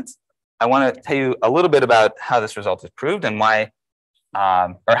 5 minutes, I want to tell you a little bit about how this result is proved and why,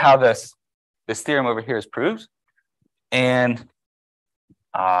 or how this theorem over here is proved, and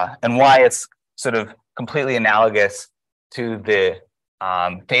why it's sort of completely analogous to the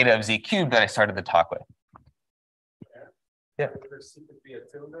theta of z cubed that I started the talk with. Yeah.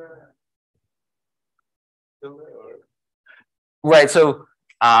 Right. So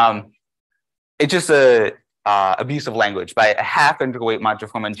it's just a abuse of language. By a half integral weight modular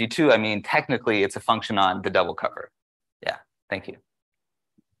form on G2, I mean technically it's a function on the double cover. Yeah. Thank you.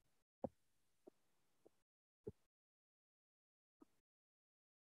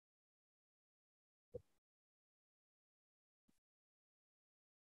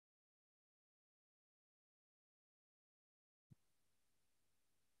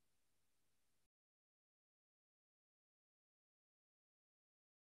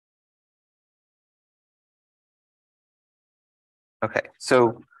 Okay,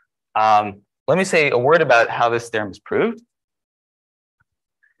 so let me say a word about how this theorem is proved.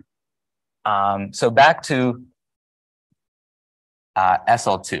 So back to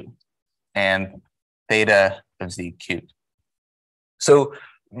SL2 and theta of z cubed. So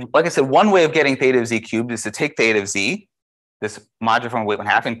like I said, one way of getting theta of z cubed is to take theta of z, this modular form of weight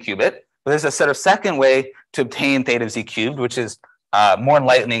 1/2, and cube it. But there's a sort of second way to obtain theta of z cubed, which is more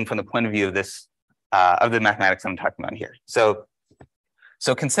enlightening from the point of view of this of the mathematics I'm talking about here. So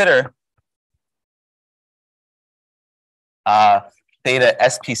consider theta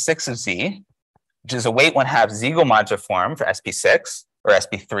sp6 of z, which is a weight 1/2 Ziegel modular form for sp6 or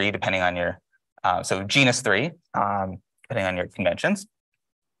sp3, depending on your so genus 3, depending on your conventions.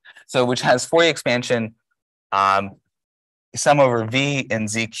 So which has Fourier expansion sum over v in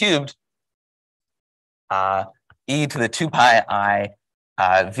z cubed e to the 2 pi I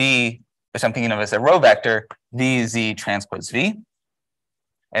v, which I'm thinking of as a row vector, v z transpose v.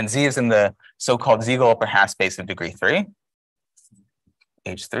 And z is in the so-called Ziegel upper half space of degree 3,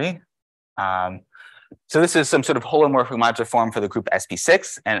 H3. So this is some sort of holomorphic modular form for the group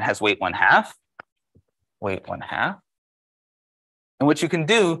sp6, and it has weight 1/2. Weight 1/2. And what you can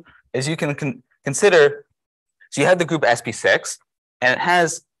do is you can consider, so you have the group sp6, and it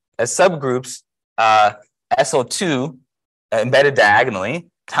has as subgroups SL2 embedded diagonally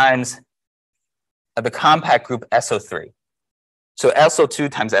times the compact group SO3. So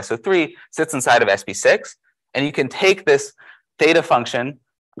SO2 times SO3 sits inside of sp6, and you can take this theta function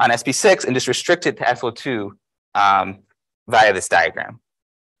on sp6 and just restrict it to SO2 via this diagram.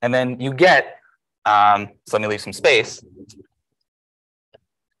 And then you get, so let me leave some space.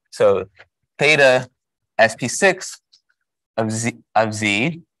 So theta sp6 of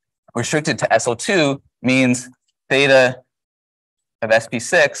z restricted to SL2 means theta of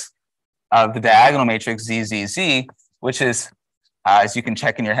sp6 of the diagonal matrix z, which is, as you can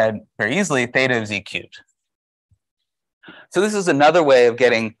check in your head very easily, theta of z cubed. So this is another way of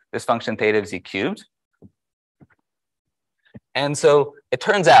getting this function theta of z cubed. And so it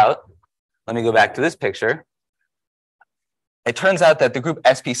turns out, let me go back to this picture. It turns out that the group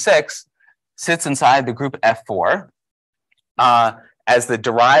sp6 sits inside the group F4 as the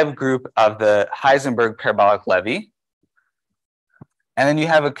derived group of the Heisenberg parabolic levy. And then you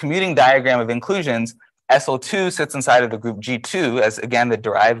have a commuting diagram of inclusions. SL2 sits inside of the group G2 as, again, the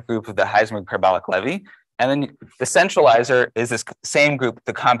derived group of the Heisenberg parabolic levy. And then the centralizer is this same group,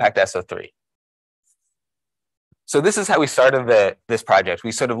 the compact SO3. So this is how we started this project.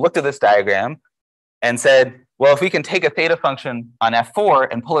 We sort of looked at this diagram and said, well, if we can take a theta function on F4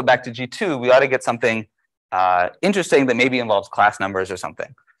 and pull it back to G2, we ought to get something interesting that maybe involves class numbers or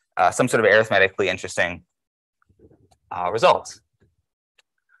something, some sort of arithmetically interesting results.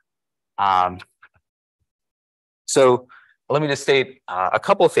 So let me just state a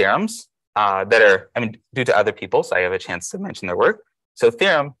couple of theorems that are, due to other people, so I have a chance to mention their work. So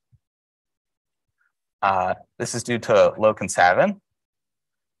theorem, this is due to Loke and Savin.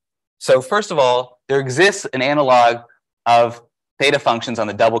 So first of all, there exists an analog of theta functions on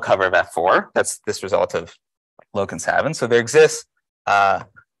the double cover of F4. That's this result of Loke and Savin. So there exists, I'll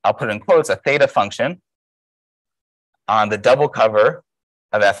put it in quotes, a theta function on the double cover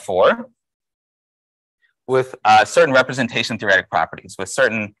of F4 with certain representation theoretic properties, with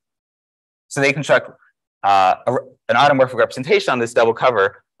certain, so they construct an automorphic representation on this double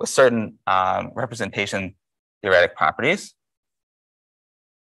cover with certain representation theoretic properties.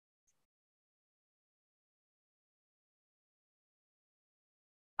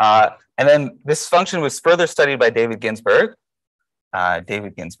 And then this function was further studied by David Ginsburg. Oh,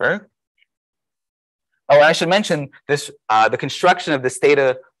 and I should mention this: the construction of this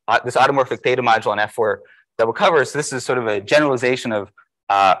theta, this automorphic theta module on F4 double covers. So this is sort of a generalization of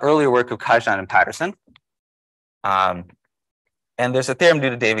earlier work of Kazan and Patterson. And there's a theorem due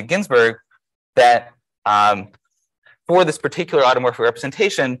to David Ginsburg that for this particular automorphic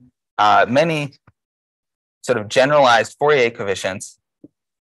representation, many sort of generalized Fourier coefficients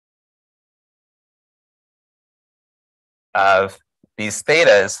of these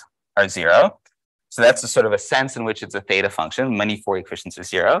thetas are 0. So that's a sort of a sense in which it's a theta function. Many Fourier coefficients are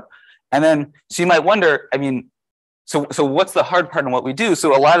 0. And then, so you might wonder, so what's the hard part in what we do?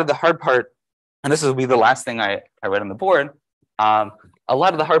 So a lot of the hard part, and this will be the last thing I read on the board, a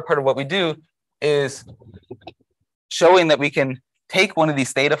lot of the hard part of what we do is showing that we can take one of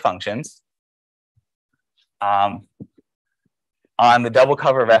these theta functions on the double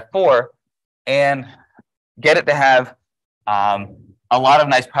cover of F4 and get it to have a lot of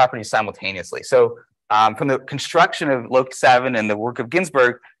nice properties simultaneously. So from the construction of Loke, Savin, and the work of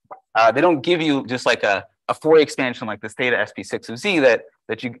Ginsburg, they don't give you just like a a Fourier expansion like this theta SP6 of Z that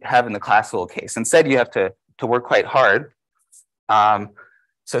you have in the classical case. Instead, you have to work quite hard.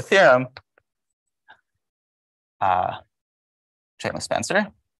 So theorem, Spencer.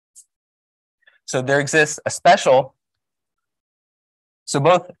 So there exists a special. So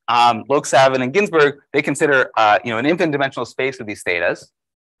both Lok-Savin and Ginsburg, they consider an infinite dimensional space of these thetas,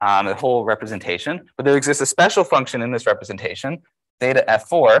 the whole representation. But there exists a special function in this representation, theta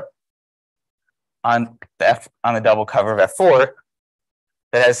F4, on the double cover of F4,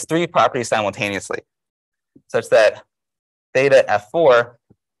 that has three properties simultaneously, such that theta F4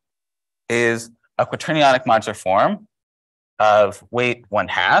 is a quaternionic modular form of weight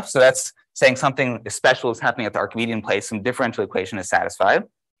 1/2. So that's saying something special is happening at the Archimedean place, some differential equation is satisfied.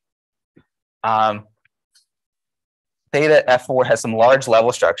 Theta F4 has some large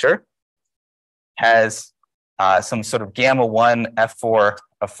level structure, has some sort of gamma 1 F4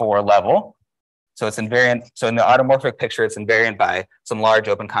 of 4 level. So it's invariant. So in the automorphic picture, it's invariant by some large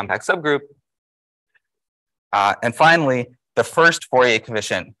open compact subgroup. And finally, the first Fourier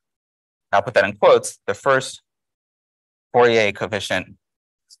coefficient, I'll put that in quotes, the first Fourier coefficient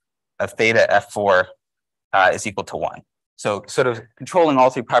of theta F4 is equal to 1. So sort of controlling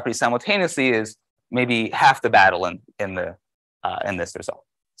all three properties simultaneously is maybe half the battle in this result.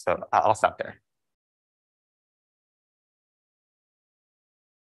 So I'll stop there.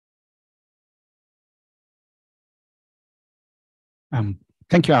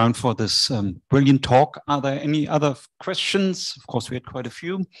 Thank you, Aaron, for this brilliant talk. Are there any other questions? Of course, we had quite a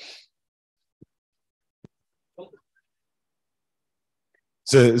few.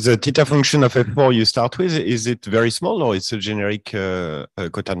 The theta function of F4 you start with, is it very small or it's a generic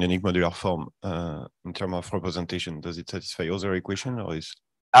quaternionic modular form in terms of representation? Does it satisfy other equation or is?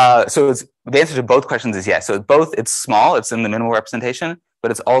 So it's, the answer to both questions is yes. So it's small, it's in the minimal representation,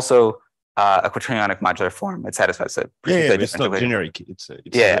 but it's also a quaternionic modular form. It satisfies it. Yeah, but it's not generic. It's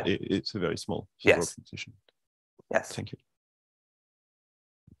a very small representation. Yes. Thank you.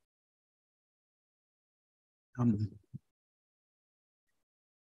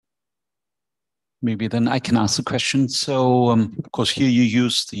 Maybe then I can ask the question. So, of course, here you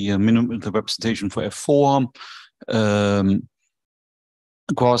use the representation for F4,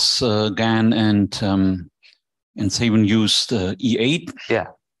 Gauss, Gann, and Sabin used E8. Yeah.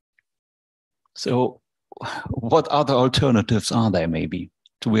 So, what other alternatives are there? Maybe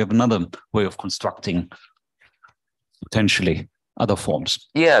do we have another way of constructing potentially other forms?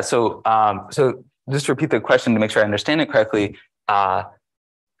 Yeah. So, so just to repeat the question to make sure I understand it correctly.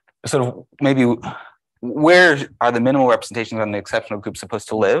 Sort of maybe where are the minimal representations on the exceptional group supposed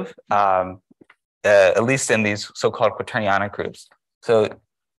to live, at least in these so-called quaternionic groups. So,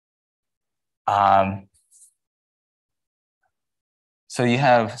 so you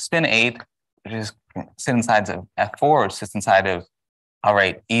have spin 8, which is sit inside of F4, which sits inside of, all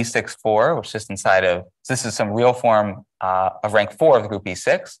right, E6-4, which sits inside of, so this is some real form of rank 4 of the group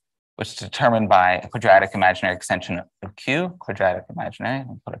E6, which is determined by a quadratic imaginary extension of Q, quadratic imaginary,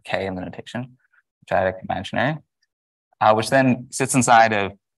 I'll put a K in the notation, quadratic imaginary, which then sits inside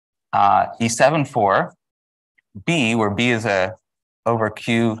of E7-4, B, where B is over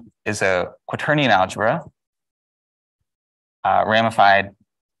Q is a quaternion algebra ramified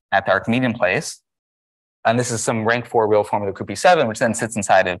at the Archimedean place. And this is some rank 4 real form of the group E7, which then sits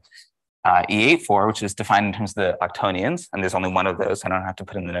inside of E8-4, which is defined in terms of the octonions, and there's only one of those, so I don't have to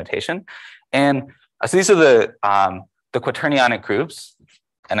put in the notation. And so these are the quaternionic groups,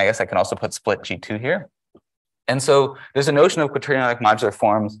 and I guess I can also put split G2 here. And so there's a notion of quaternionic modular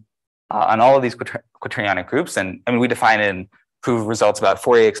forms on all of these quaternionic groups, and I mean we define it and prove results about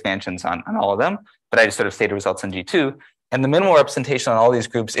Fourier expansions on all of them, but I just sort of stated results in G2. And the minimal representation on all these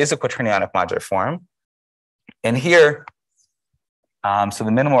groups is a quaternionic modular form. And here, so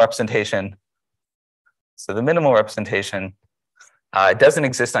the minimal representation, it doesn't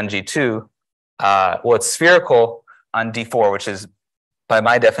exist on G2. Well, it's spherical on D4, which is, by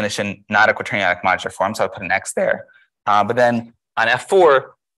my definition, not a quaternionic modular form, so I'll put an X there. But then on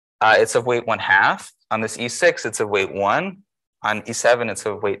F4, it's of weight 1/2. On this E6, it's of weight 1. On E7, it's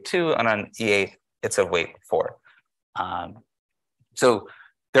of weight 2. And on E8, it's of weight 4. So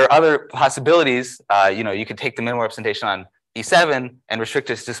there are other possibilities. You could take the minimal representation on E7 and restrict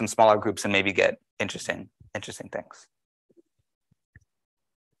this to some smaller groups and maybe get interesting things.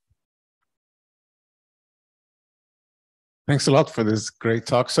 Thanks a lot for this great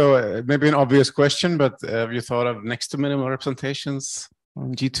talk. So maybe an obvious question, but have you thought of next to minimal representations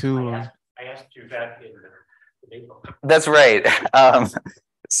on G2? I asked you that in the debate. That's right.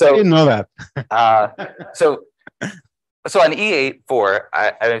 So I didn't know that. So on E8-4,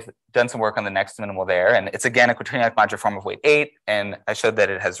 done some work on the next minimal there, and it's again a quaternionic modular form of weight 8, and I showed that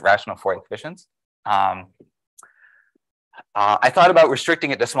it has rational Fourier coefficients. I thought about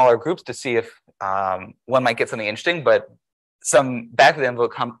restricting it to smaller groups to see if one might get something interesting, but some back of the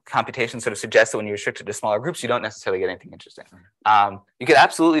envelope computations sort of suggest that when you restrict it to smaller groups, you don't necessarily get anything interesting. You could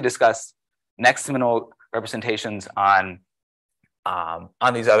absolutely discuss next minimal representations on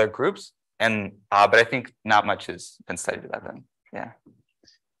these other groups, and but I think not much has been studied about them. Yeah.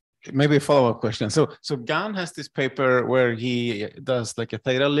 Maybe a follow-up question. So Gan has this paper where he does like a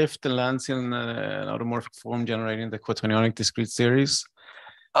theta lift and lands in an automorphic form generating the quaternionic discrete series.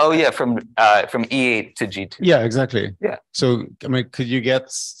 Oh yeah, from E8 to G2. Yeah, exactly. Yeah. So I mean, could you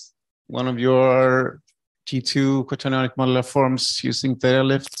get one of your G2 quaternionic modular forms using theta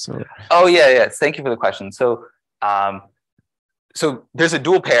lifts? Or? Oh yeah. Thank you for the question. So so there's a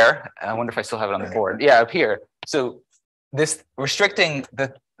dual pair. I wonder if I still have it on the board. Yeah, up here. So this restricting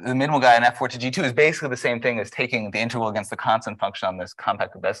the minimal guy in F4 to G2 is basically the same thing as taking the integral against the constant function on this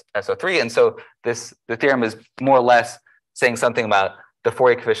compact of SO3. And so the theorem is more or less saying something about the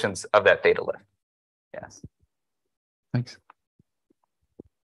Fourier coefficients of that theta lift. Yes. Thanks.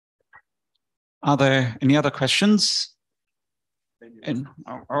 Are there any other questions? And,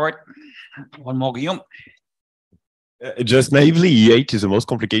 all right, one more, Guillaume. Just naively, E8 is the most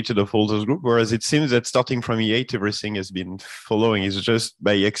complicated of all those groups, whereas it seems that starting from E8, everything has been following. Is it just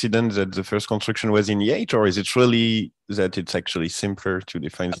by accident that the first construction was in E8, or is it really that it's actually simpler to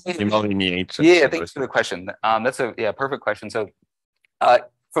define the minimal in E8? Yeah, thanks for the question. That's a perfect question. So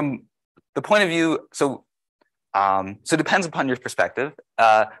from the point of view, so it depends upon your perspective.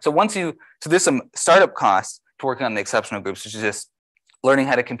 So there's some startup costs to working on the exceptional groups, which is just learning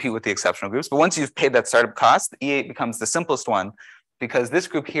how to compute with the exceptional groups. But once you've paid that startup cost, the E8 becomes the simplest one because this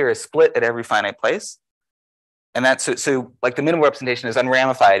group here is split at every finite place. And that's so like the minimal representation is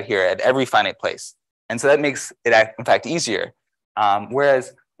unramified here at every finite place. And so that makes it in fact easier.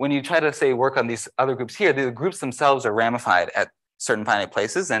 Whereas when you try to say work on these other groups here, the groups themselves are ramified at certain finite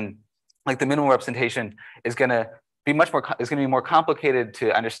places. And like the minimal representation is going to be more complicated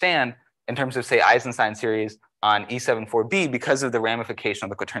to understand in terms of say Eisenstein series on E7-4B because of the ramification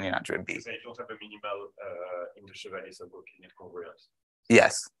of the quaternion algebra B. So you don't have a minimal in the Chevalier subroutine congruence.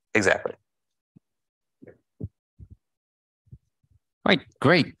 Yes, exactly. Right,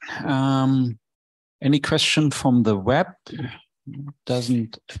 great. Any question from the web?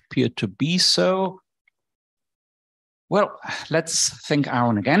 Doesn't appear to be so. Well, let's thank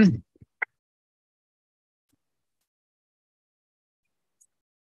Aaron again.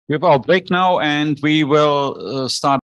 We have our break now, and we will start